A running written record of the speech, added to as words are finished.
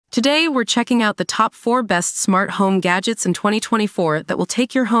Today, we're checking out the top 4 best smart home gadgets in 2024 that will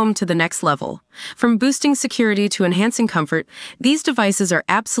take your home to the next level. From boosting security to enhancing comfort, these devices are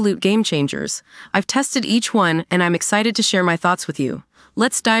absolute game changers. I've tested each one, and I'm excited to share my thoughts with you.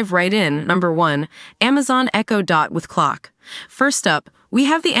 Let's dive right in. Number 1. Amazon Echo Dot with Clock. First up, we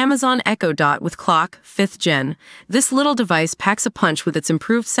have the Amazon Echo Dot with Clock, 5th Gen. This little device packs a punch with its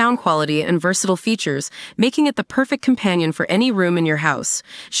improved sound quality and versatile features, making it the perfect companion for any room in your house.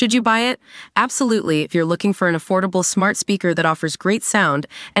 Should you buy it? Absolutely. If you're looking for an affordable smart speaker that offers great sound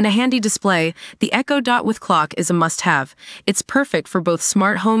and a handy display, the Echo Dot with Clock is a must-have. It's perfect for both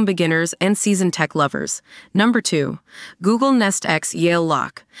smart home beginners and seasoned tech lovers. Number 2. Google Nest X Yale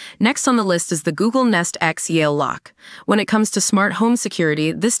Lock. Next on the list is the Google Nest X Yale Lock. When it comes to smart home security,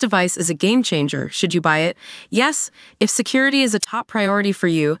 this device is a game changer. Should you buy it? Yes, if security is a top priority for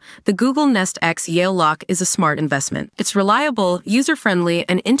you, the Google Nest X Yale Lock is a smart investment. It's reliable, user-friendly,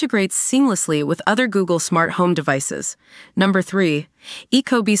 and integrates seamlessly with other Google smart home devices. Number 3.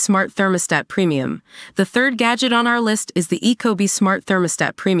 Ecobee Smart Thermostat Premium. The third gadget on our list is the Ecobee Smart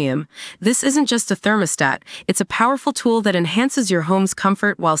Thermostat Premium. This isn't just a thermostat, it's a powerful tool that enhances your home's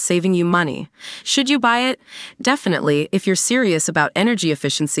comfort while saving you money. Should you buy it? Definitely, if you're serious about energy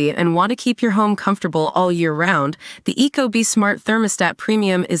efficiency and want to keep your home comfortable all year round, the Ecobee Smart Thermostat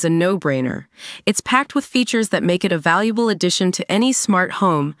Premium is a no-brainer. It's packed with features that make it a valuable addition to any smart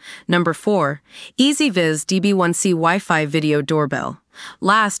home. Number 4. EasyViz DB1C Wi-Fi Video Doorbell.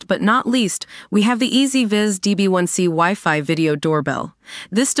 Last but not least, we have the EasyViz DB1C Wi-Fi Video Doorbell.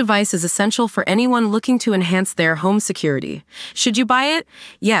 This device is essential for anyone looking to enhance their home security. Should you buy it?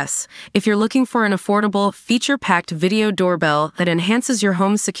 Yes, if you're looking for an affordable, feature-packed video doorbell that enhances your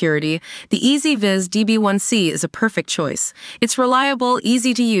home security, the EasyViz DB1C is a perfect choice. It's reliable,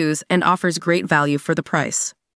 easy to use, and offers great value for the price.